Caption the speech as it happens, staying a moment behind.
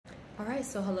All right,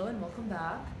 so hello and welcome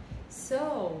back.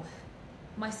 So,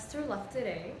 my sister left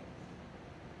today.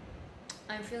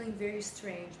 I'm feeling very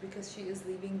strange because she is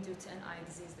leaving due to an eye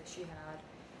disease that she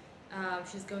had.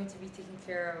 She's going to be taken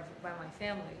care of by my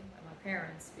family, by my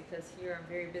parents, because here I'm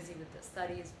very busy with the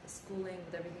studies, with the schooling,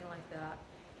 with everything like that.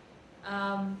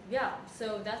 Yeah,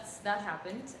 so that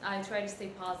happened. I try to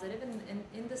stay positive, and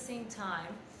in the same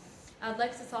time, I'd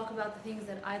like to talk about the things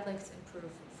that I'd like to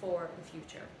improve for the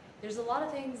future. There's a lot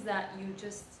of things that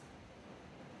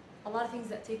a lot of things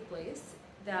that take place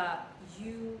that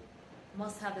you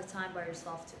must have the time by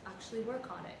yourself to actually work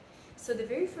on it. So the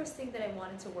very first thing that I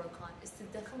wanted to work on is to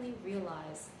definitely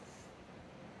realize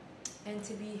and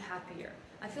to be happier.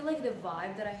 I feel like the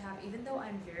vibe that I have, even though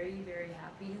I'm very, very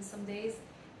happy in some days,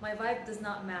 my vibe does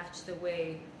not match the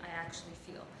way I actually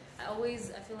feel.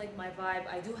 I feel like my vibe,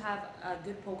 I do have a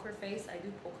good poker face. I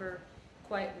do poker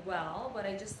quite well, but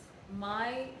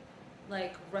my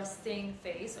like resting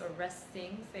face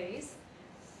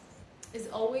is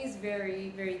always very,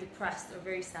 very depressed or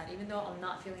very sad, even though I'm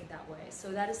not feeling that way.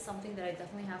 So that is something that I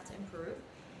definitely have to improve.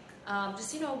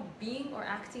 Being or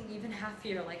acting even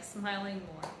happier, like smiling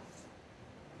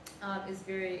more, is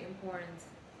very important.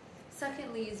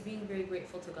 Secondly is being very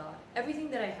grateful to God. Everything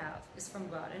that I have is from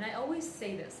God. And I always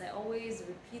say this, I always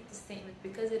repeat the statement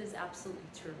because it is absolutely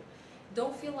true.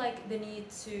 Don't feel like the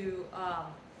need to,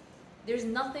 there's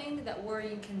nothing that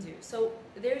worrying can do. So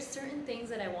there's certain things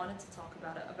that I wanted to talk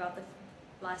about the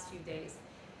last few days,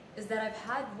 is that I've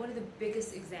had one of the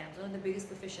biggest exams, one of the biggest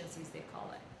proficiencies they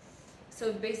call it.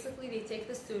 So basically they take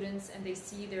the students and they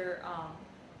see their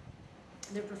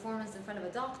performance in front of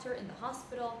a doctor in the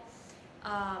hospital,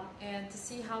 and to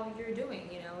see how you're doing,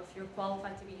 if you're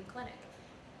qualified to be in clinic.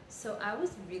 So I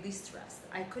was really stressed.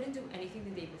 I couldn't do anything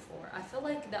the day before. I feel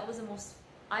like that was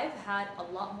I've had a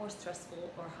lot more stressful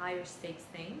or higher stakes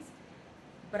things,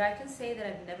 but I can say that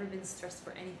I've never been stressed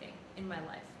for anything in my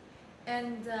life,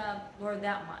 and or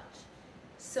that much.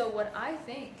 So what I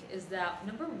think is that,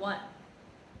 number one,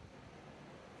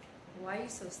 why are you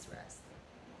so stressed?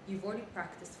 You've already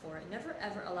practiced for it. Never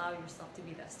ever allow yourself to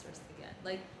be that stressed again.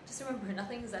 Like, just remember,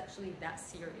 nothing is actually that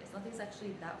serious. Nothing's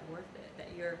actually that worth it. That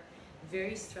you're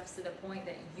very stressed to the point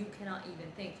that you cannot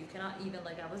even think. You cannot even,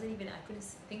 I couldn't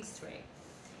think straight.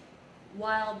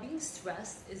 While being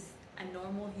stressed is a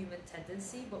normal human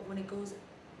tendency, but when it goes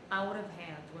out of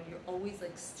hand, when you're always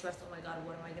stressed, oh my God,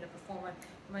 what am I going to perform? What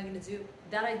am I going to do?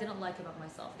 That I didn't like about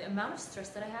myself. The amount of stress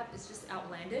that I have is just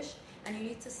outlandish, and you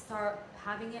need to start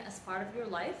having it as part of your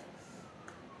life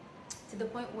to the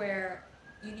point where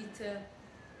you need to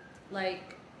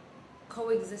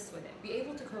coexist with it. Be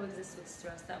able to coexist with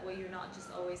stress. That way you're not just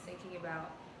always thinking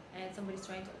about, and somebody's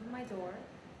trying to open my door.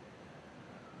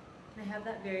 And I have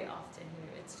that very often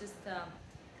here. It's just,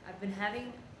 I've been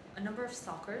having a number of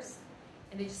stalkers,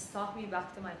 and they just stalk me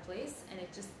back to my place, and it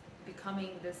just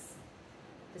becoming this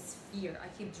fear. I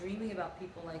keep dreaming about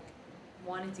people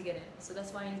wanting to get in. So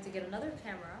that's why I need to get another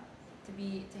camera to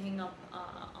hang up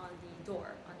on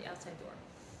the outside door.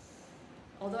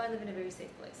 Although I live in a very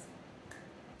safe place.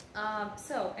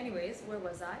 So anyways, where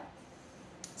was I?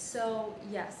 So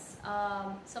yes,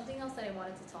 something else that I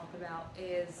wanted to talk about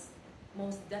is,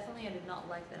 most definitely I did not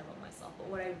like that about myself, but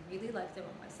what I really liked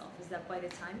about myself is that by the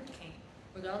time it came,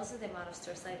 regardless of the amount of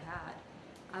stress I'd had,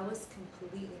 I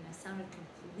sounded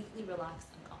completely relaxed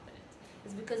and confident.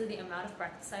 It's because of the amount of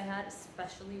practice I had,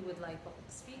 especially with public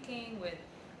speaking, with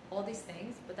all these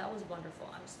things, but that was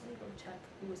wonderful. I'm just gonna go check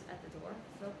who was at the door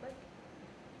real quick.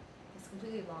 It's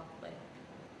completely locked, but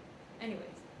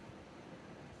anyways.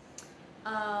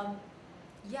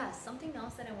 Yeah, something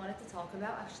else that I wanted to talk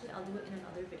about, actually I'll do it in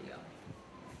another video.